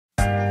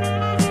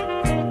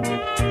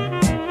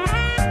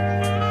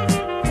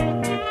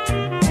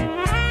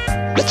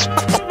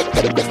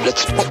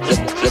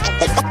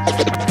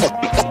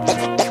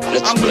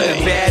I'm in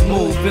a bad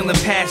mood, feeling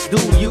past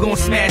due. You gon'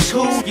 smash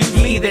who?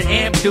 You either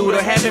amp dude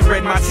or haven't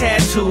read my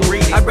tattoo.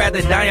 I'd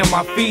rather die on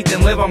my feet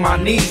than live on my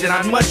knees, and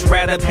I'd much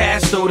rather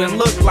pass through than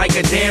look like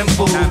a damn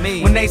fool.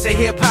 When they say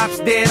hip-hop's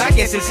dead, I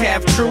guess it's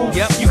half true.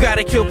 You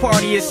gotta kill part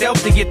of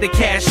yourself to get the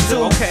cash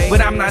too. But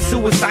I'm not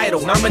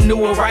suicidal, I'm a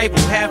new arrival.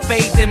 Have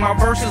faith in my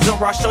verses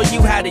or I'll show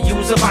you how to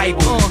use a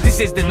Bible. This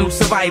is the new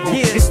survival,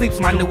 it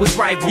sleeps my newest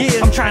rival.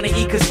 I'm trying to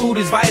eat cause food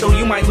is vital.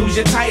 You might lose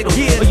your title,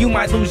 or you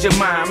might lose your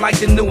mind like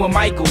the newer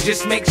Michael.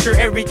 Just make sure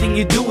everything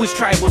you do is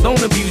tribal.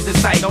 Don't abuse the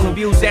cycle. Don't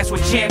abuse, that's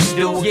what champs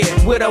do.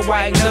 With a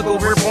white knuckle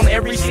grip on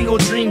every single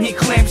dream he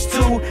clamps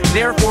to.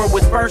 Therefore,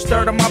 with first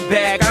third of my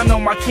bag, I know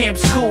my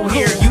camp's cool.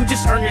 Here, you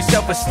just earn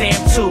yourself a stamp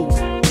too.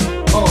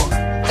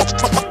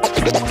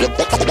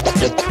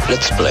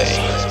 Let's play.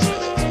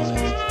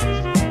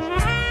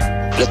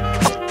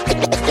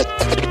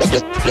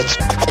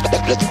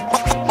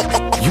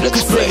 You could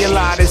say a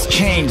lot has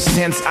changed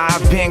since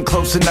I've been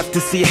close enough to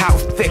see how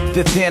thick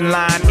the thin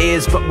line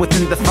is, but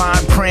within the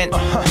fine print,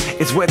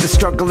 it's where the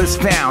struggle is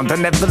found. I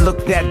never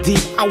looked that deep,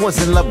 I was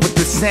in love with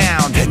the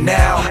sound. And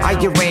now, I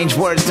arrange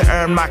words to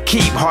earn my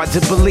keep. Hard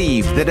to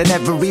believe that I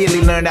never really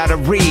learned how to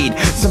read.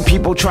 Some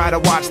people try to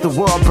watch the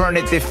world burn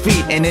at their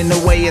feet, and in a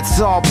way it's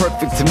all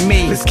perfect to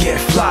me. Let's get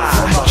fly.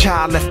 From a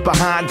child left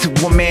behind to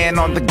a man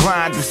on the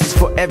grind. This is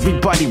for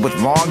everybody with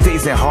long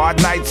days and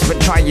hard nights, but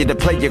trying to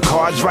play your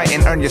cards right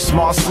and earn your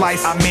small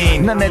slice. I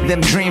mean, none of them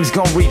dreams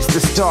gon' reach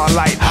the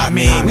starlight. I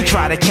mean, we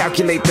try to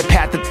calculate the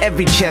path of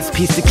every chess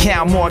piece to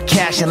count more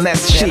cash and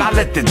less sheep. I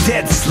let the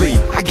dead sleep.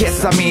 I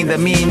guess I mean the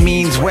mean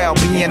means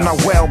well-being. Our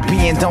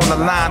well-being don't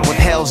align with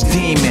hell's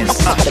demons.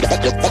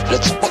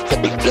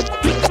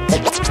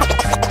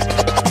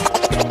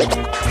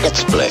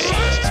 Let's play.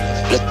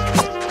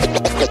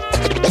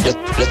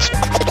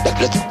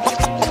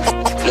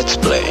 Let's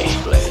play.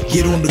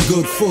 Get on the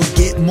good foot,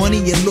 get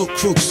money and look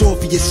crooks off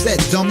of your set,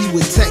 dummy,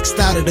 with text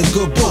out of the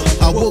good book.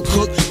 I will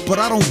cook, but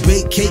I don't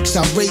bake cakes.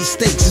 I raise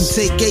stakes and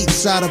take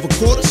eighths out of a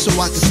quarter so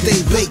I can stay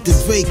baked and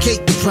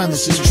vacate the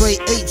premises. Trade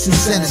eights and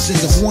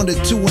sentences of 1 to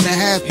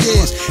 2.5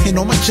 years. And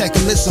on my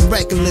checklist, I'm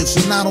reckless,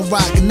 and I don't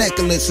rock a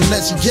necklace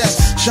unless you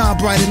just shine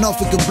bright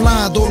enough it could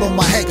blind all of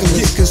my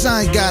hecklers. Cause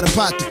I ain't got a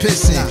pot to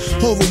piss in.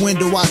 Hold a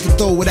window, I can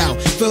throw it out.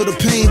 Feel the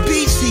pain,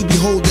 BC be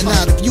holding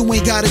out. If you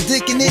ain't got a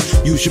dick in it,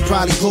 you should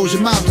probably close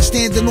your mouth and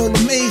stand in all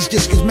amazed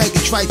just cause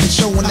making Trife and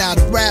showing out.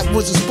 If rap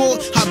was a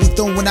sport, I'd be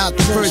throwing out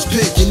the first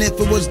pitch. And if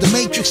it was the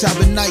Matrix, I've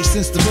been nice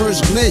since the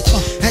first glitch.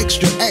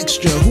 Extra,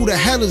 extra, who the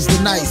hell is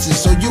the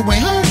nicest? So you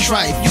ain't heard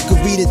Trife, you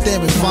can read it there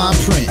in fine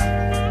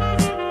print.